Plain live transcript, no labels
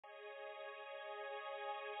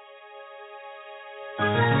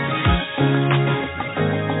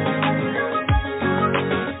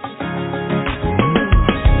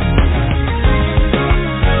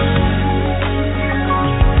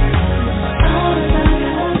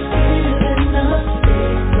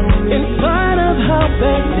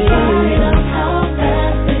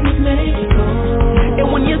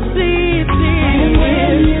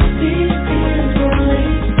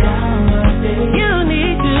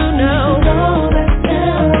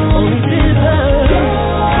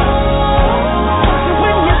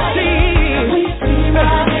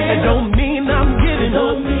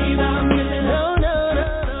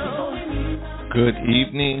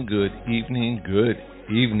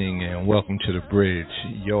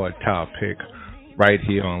Topic right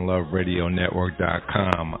here on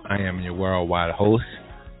LoveRadioNetwork.com. I am your worldwide host,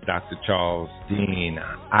 Dr. Charles Dean.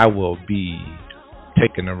 I will be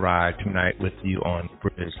taking a ride tonight with you on the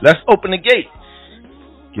bridge. Let's open the gates.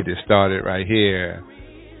 Get it started right here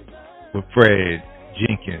with Fred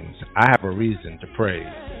Jenkins. I have a reason to pray. You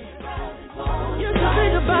can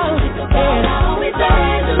think about it,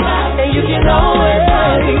 and you can always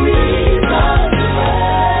find a reason to pray.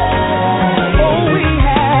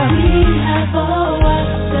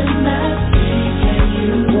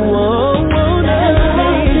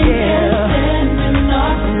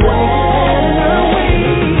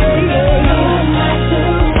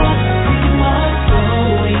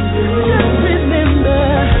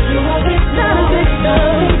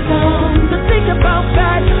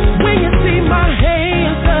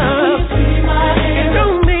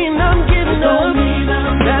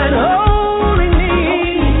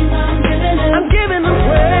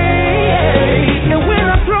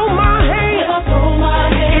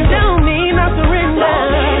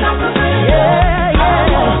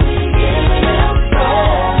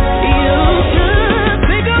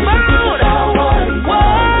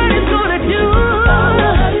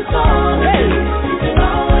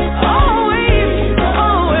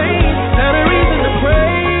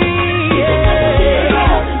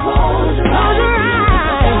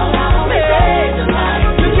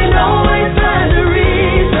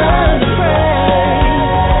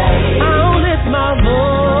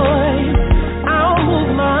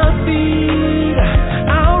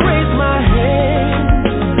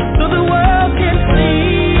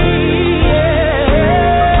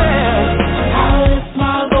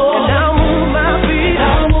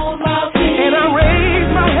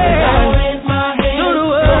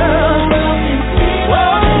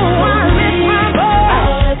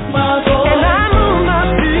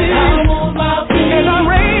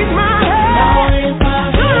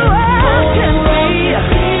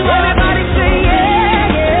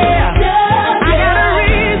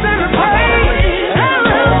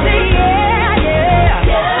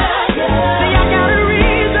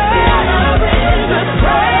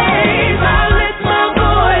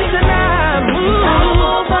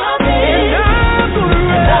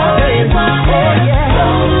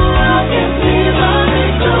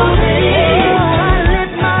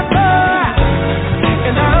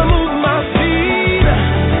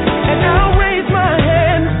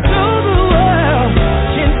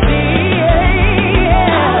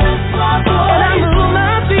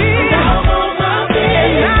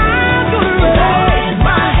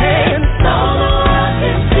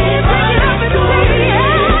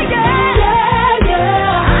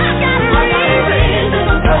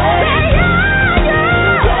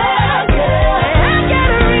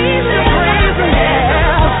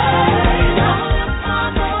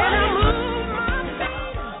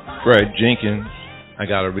 Fred Jenkins, I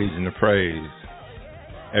got a reason to praise.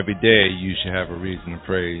 Every day you should have a reason to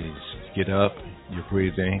praise. Get up, you're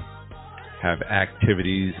breathing, have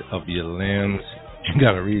activities of your limbs. You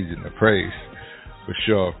got a reason to praise. For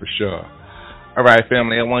sure, for sure. All right,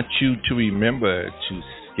 family, I want you to remember to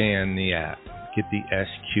scan the app. Get the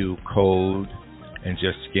SQ code and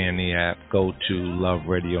just scan the app. Go to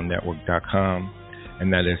LoveRadioNetwork.com,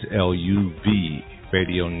 and that is LUV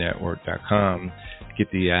RadioNetwork.com. Get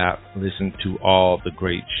the app, listen to all the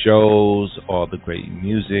great shows, all the great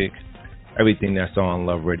music, everything that's on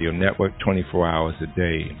Love Radio Network 24 hours a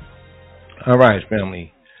day. All right,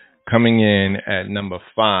 family. Coming in at number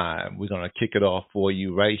 5, we're going to kick it off for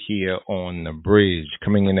you right here on the bridge.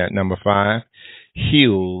 Coming in at number 5,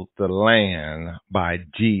 Heal the Land by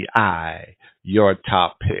G.I., your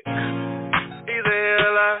top pick. He's a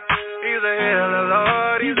healer,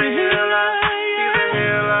 Lord, he's a healer, he's a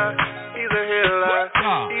healer, he's a healer,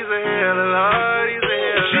 he's a healer, Lord, he's a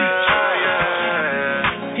healer,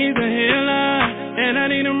 yeah. He's a healer, and I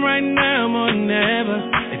need him right now more than ever.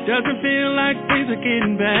 It doesn't feel like things are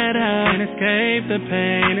getting better. Can't escape the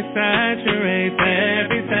pain, it saturates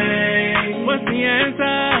everything. What's the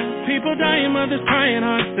answer? People dying, mothers crying,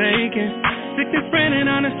 hearts aching. Sickness spreading,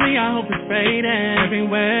 honestly, I hope it's fading.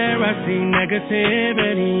 Everywhere I see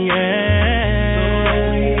negativity, yeah. So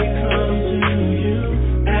we come to you,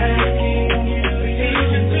 asking you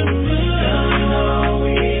even to move. Done all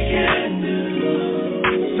we can do.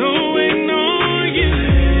 So ignore you.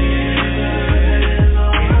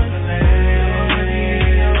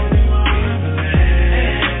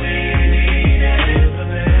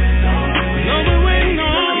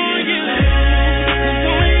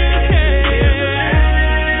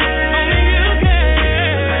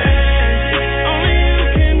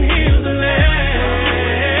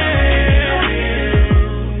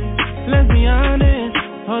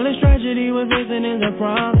 Is a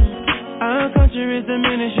problem. Our culture is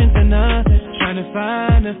diminishing to nothing. Trying to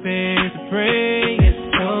find a face to pray. It's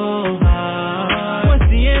so hard. What's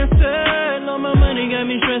the answer? Lord, my money got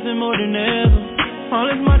me stressing more than ever. All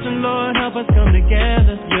is marching, Lord, help us come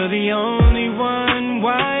together. You're the only one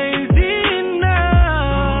wise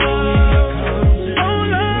enough. Oh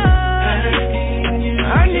Lord,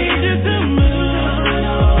 I need you to move.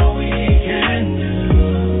 All we can do.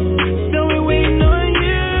 So we're waiting on you.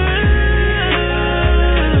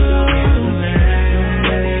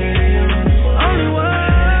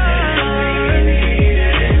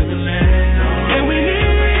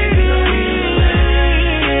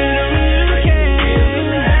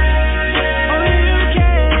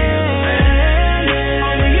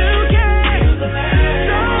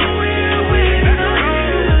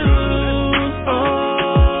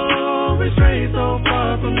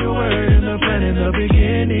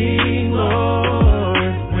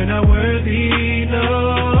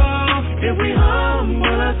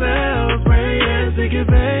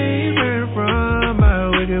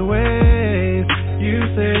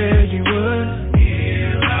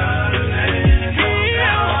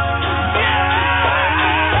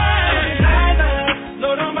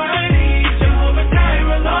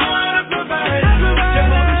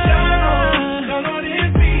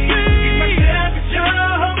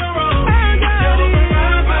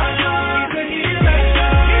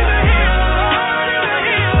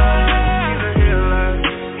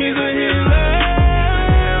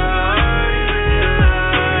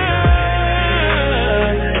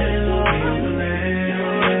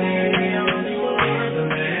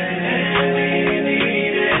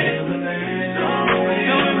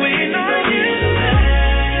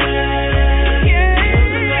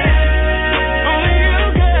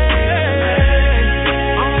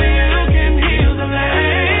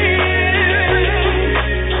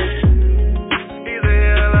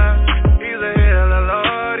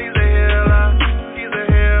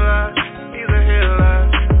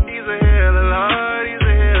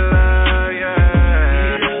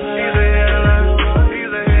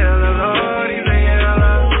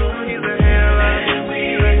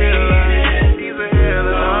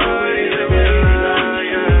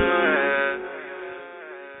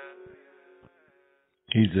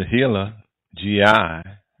 He's a healer, GI.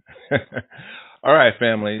 All right,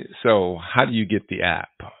 family. So how do you get the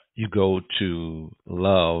app? You go to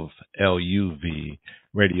Love, L-U-V,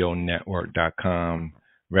 radionetwork.com,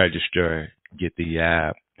 register, get the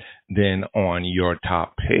app. Then on your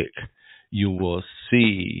top pick, you will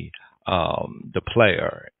see the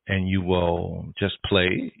player, and you will just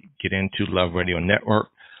play, get into Love Radio Network,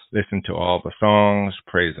 listen to all the songs,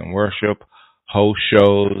 praise and worship, host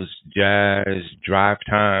shows, jazz, drive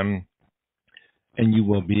time, and you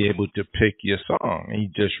will be able to pick your song. And you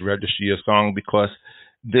just register your song because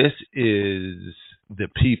this is the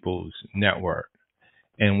People's Network,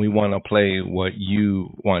 and we want to play what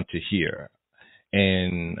you want to hear.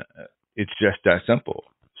 And it's just that simple.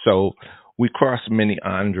 So we cross many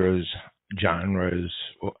genres,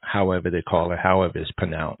 however they call it, however it's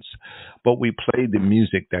pronounced. But we play the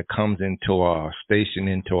music that comes into our station,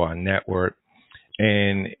 into our network,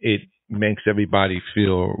 and it makes everybody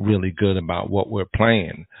feel really good about what we're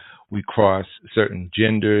playing. We cross certain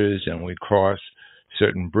genders and we cross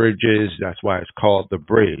certain bridges. That's why it's called The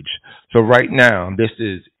Bridge. So right now, this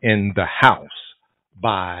is In the House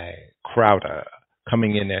by Crowder,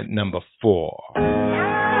 coming in at number 4.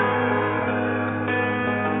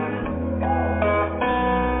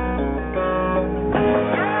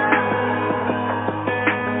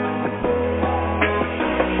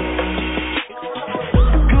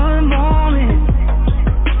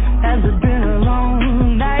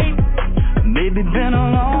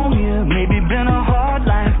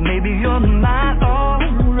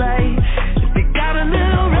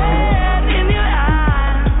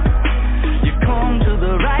 Come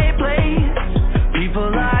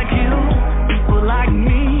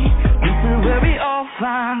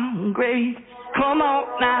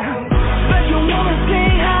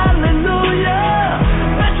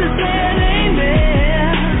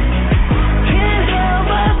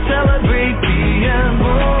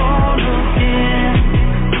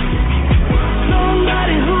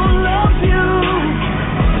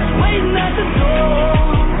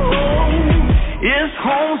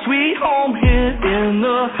in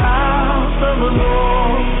the house of the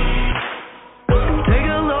Lord. Take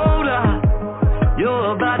a load up,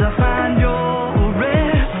 you're about to find your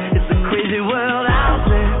rest. It's a crazy world out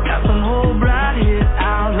there, got some hope right here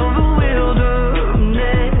out of the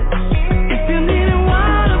wilderness. If you need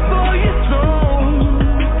water for your soul,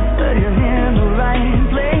 you're in the right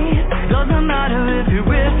place. Doesn't matter if you're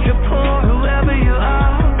rich or poor, whoever you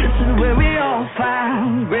are, this is where we all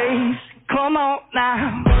find grace. Come on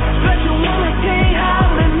now. Bet you wanna sing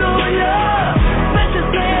hallelujah. Bet you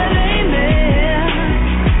said amen.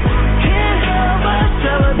 Can't help but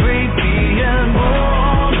celebrate being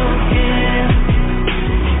born again.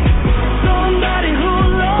 Somebody who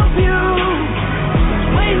loves you is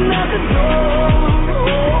waiting at the door.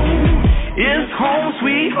 It's home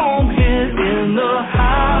sweet home here in the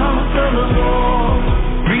house of the Lord.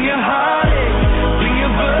 Bring your heartache, bring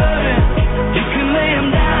your burden. You can lay them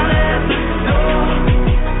down at the door.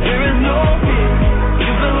 There is no fear,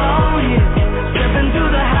 you belong here. Step into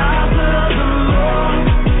the house of the Lord.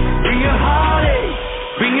 Bring your heartache,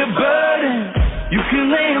 bring your burden. You can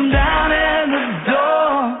lay them down at the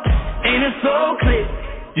door. Ain't it so clear?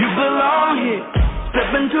 You belong here. Step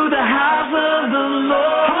into the house of the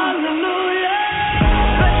Lord. Hallelujah.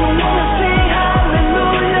 Bet you wanna sing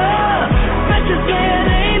hallelujah. Bet you said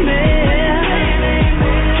amen.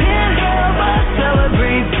 Can't help but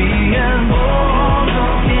celebrate being born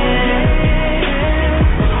again.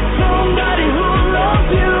 Somebody who loves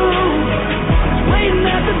you is waiting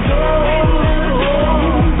at the door.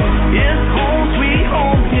 It's home sweet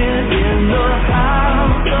home here in the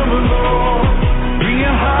house of the Lord. Bring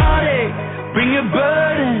your heartache, bring your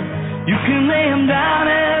burden. You can lay them down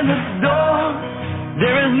at the door.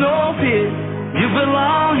 There is no fear, you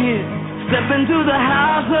belong here. Step into the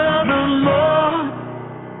house of the Lord.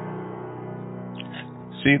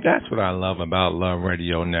 See, that's what I love about Love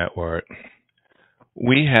Radio Network.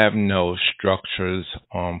 We have no structures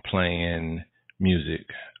on playing music.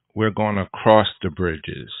 We're going to cross the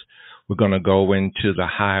bridges. We're going to go into the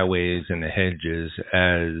highways and the hedges,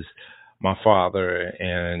 as my father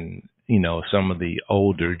and, some of the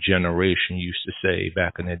older generation used to say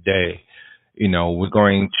back in the day. We're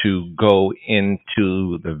going to go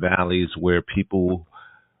into the valleys where people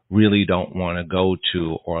really don't want to go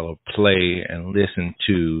to, or play and listen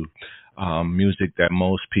to music that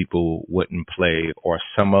most people wouldn't play, or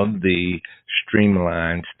some of the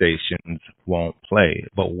streamlined stations won't play,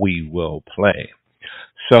 but we will play.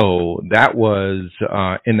 So that was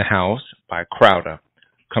In the House by Crowder,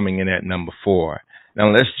 coming in at number 4. Now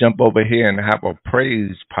let's jump over here and have a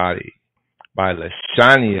praise party by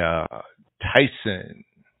LaShania Tyson.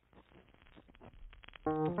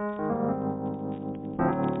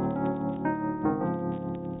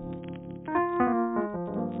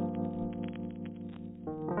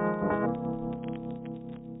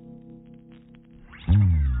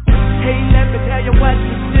 Hey, let me tell you what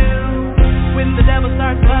to do when the devil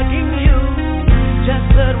starts bugging you.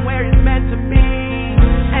 Just put him where he's meant to be,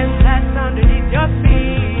 and that's underneath your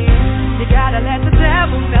feet. You gotta let the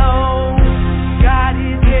devil know God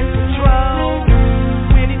is in control.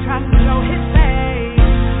 When he tries to show his face,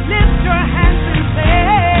 lift your hands and say,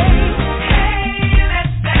 hey,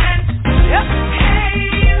 let's dance. Yep.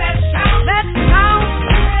 Hey, let's shout. Let's shout.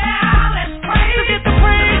 Yeah, let's praise. So get the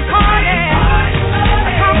praise party.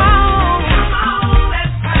 Come on,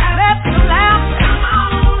 let's clap. Let's laugh. Come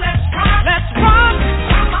on, let's rock. Let's rock.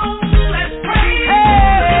 Come on, let's praise.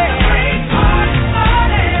 Hey, praise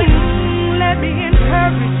party. Let me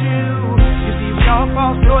encourage you. You see, we all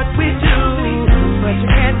fall short, we do, but you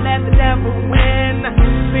can't let the devil win.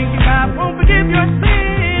 Thinking God won't forgive your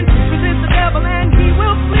sin. Resist the devil and he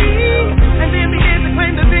will flee, and then begin to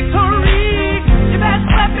claim the victory. Your best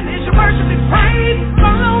weapon is your worship and praise.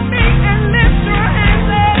 Follow me and lift your hands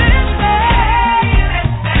and say,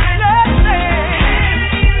 let's dance, let's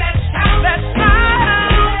sing, let's shout, let's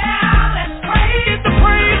shout, yeah, let's praise. Get the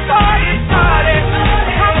praise party started.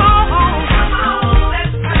 Come on,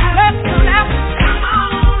 let's clap, let's clap, come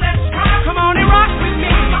on, let's rock.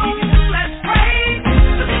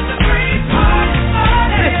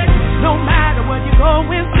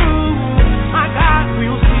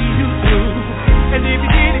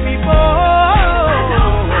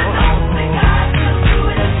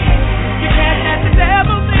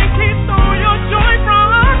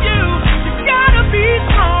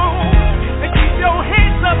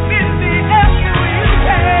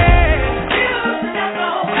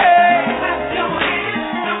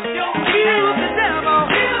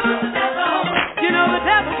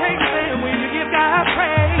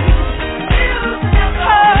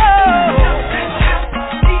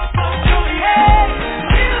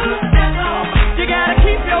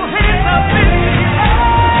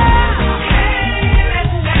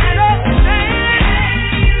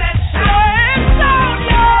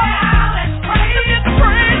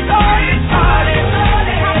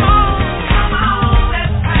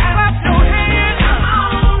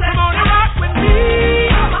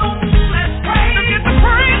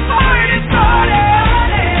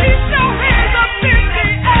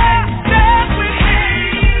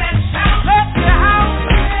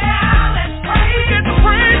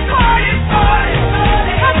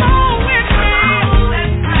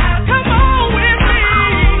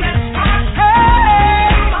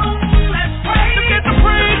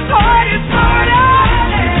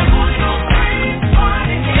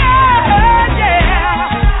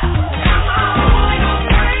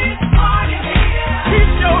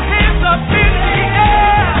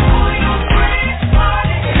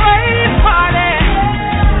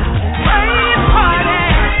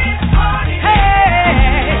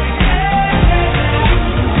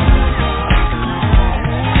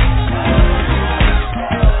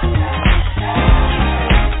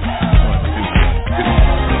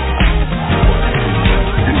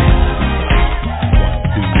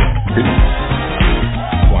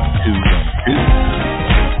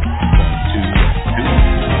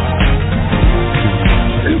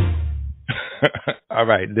 All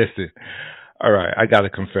right, listen. All right, I got a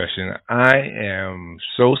confession. I am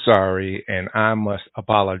so sorry, and I must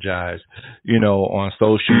apologize. On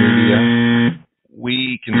social media,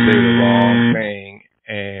 we can say the wrong thing,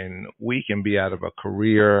 and we can be out of a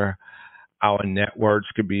career. Our networks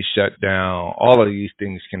could be shut down. All of these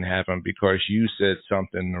things can happen because you said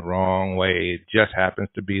something the wrong way. It just happens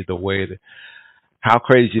to be the way that how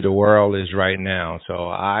crazy the world is right now. So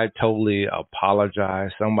I totally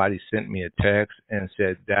apologize. Somebody sent me a text and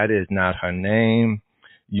said that is not her name.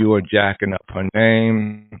 You are jacking up her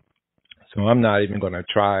name. So I'm not even going to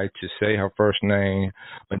try to say her first name.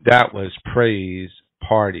 But that was Praise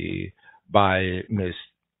Party by Miss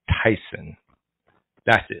Tyson.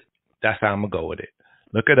 That's it. That's how I'm going to go with it.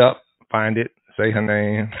 Look it up, find it, say her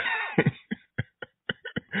name.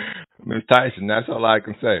 Miss Tyson, that's all I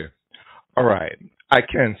can say. All right. I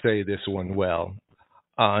can say this one well.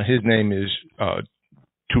 His name is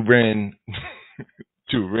Turin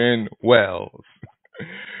Turin Wells.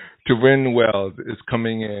 Turin Wells is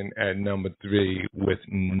coming in at number 3 with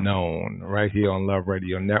Known right here on Love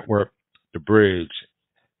Radio Network. The Bridge.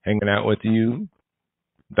 Hanging out with you,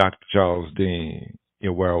 Dr. Charles Dean,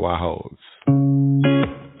 your worldwide host.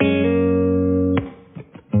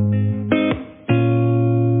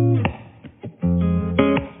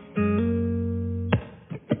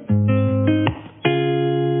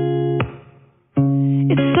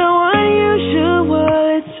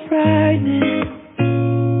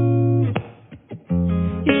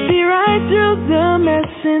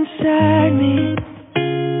 Inside me,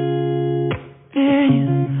 and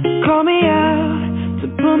you call me out to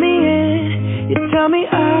pull me in. You tell me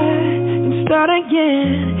I can start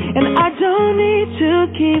again, and I don't need to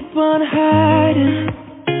keep on hiding.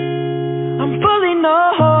 I'm fully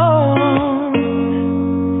known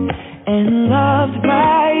and loved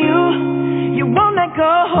by you. You won't let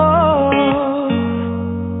go,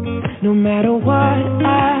 no matter what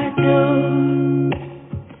I do.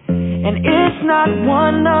 And it's not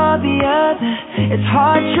one or the other. It's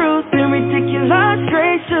hard truth and ridiculous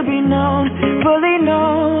grace to be known, fully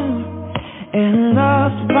known and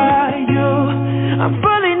loved by you. I'm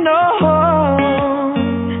fully known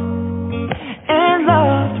and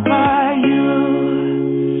loved by you.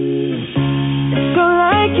 It's so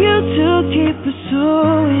like you to keep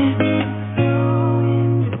pursuing.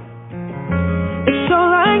 It's so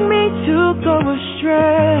like me to go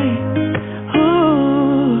astray.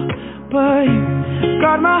 But you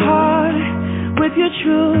guard my heart with your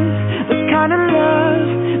truth, the kind of love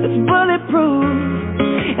that's bulletproof.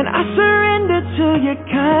 And I surrender to your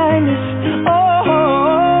kindness.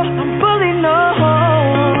 Oh, I'm fully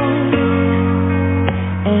known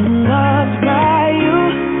and loved by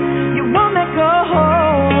you. You won't let go,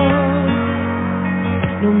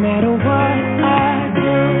 no matter what I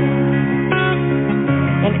do.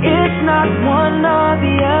 And it's not one or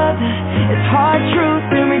the other. It's hard truth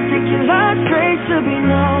and ridiculous grace to be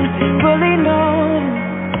known, fully known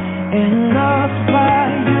and loved by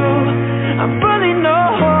you. I'm fully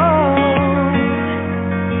known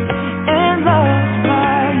and loved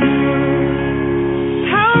by you.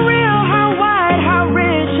 How real, how wide, how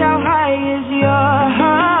rich, how high is your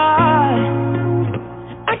heart?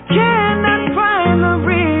 I cannot find the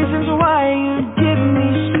reasons why you give me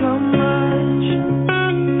so much.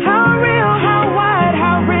 How real, how wide,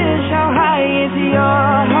 how rich, how high is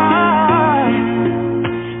your heart?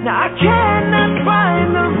 Now I cannot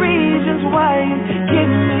find the reasons why you give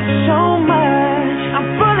me so much.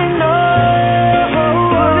 I'm fully known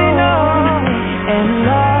and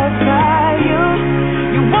loved by you.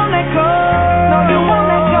 You won't let go, no, you won't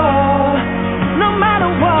let go, no matter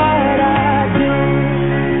what I do.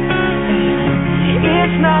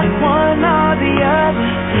 It's not one or the other.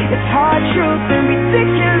 It's hard truth and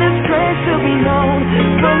ridiculous grace to be known,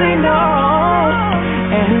 fully known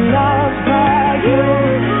and loved by you.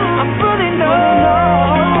 I'm fully known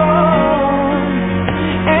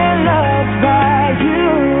and loved by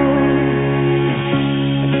you.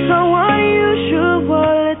 It's so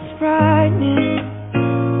unusual, it's frightening.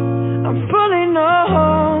 I'm fully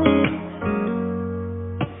known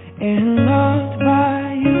and loved by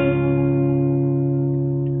you.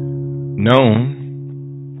 Known.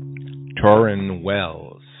 Turin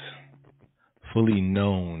Wells, fully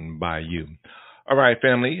known by you. All right,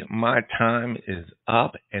 family, my time is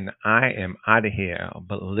up and I am out of here.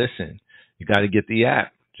 But listen, you got to get the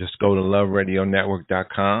app. Just go to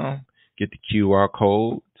loveradionetwork.com, get the QR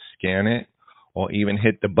code, scan it, or even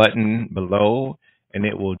hit the button below, and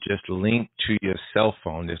it will just link to your cell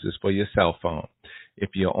phone. This is for your cell phone.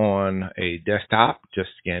 If you're on a desktop, just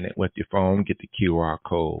scan it with your phone, get the QR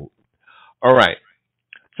code. All right.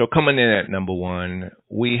 So coming in at number one,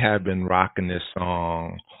 we have been rocking this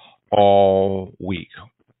song all week.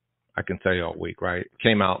 I can say all week, right?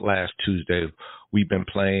 Came out last Tuesday. We've been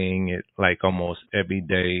playing it like almost every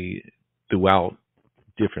day throughout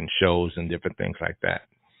different shows and different things like that.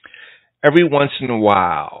 Every once in a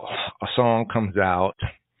while, a song comes out,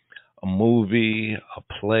 a movie, a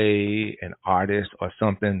play, an artist, or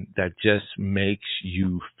something that just makes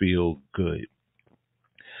you feel good.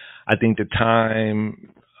 I think the time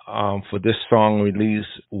for this song release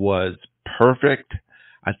was perfect.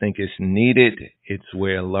 I think it's needed. It's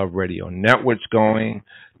where Love Radio Network's going.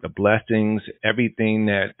 The blessings, everything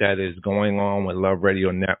that is going on with Love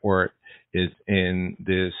Radio Network is in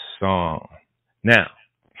this song. Now,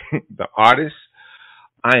 the artist,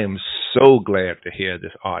 I am so glad to hear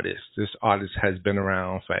this artist. This artist has been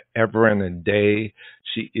around forever and a day.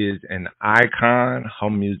 She is an icon. Her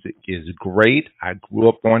music is great. I grew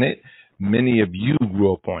up on it. Many of you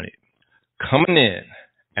grew up on it. Coming in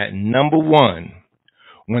at number one,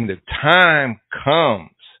 When the Time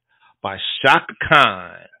Comes by Chaka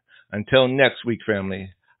Khan. Until next week,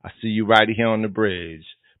 family, I see you right here on the bridge.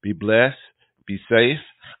 Be blessed. Be safe.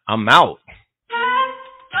 I'm out.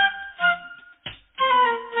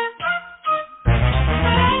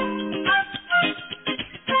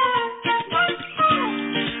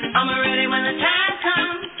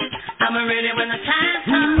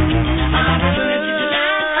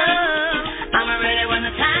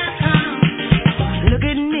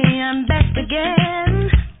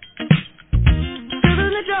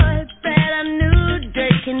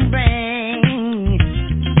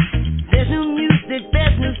 There's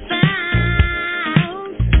new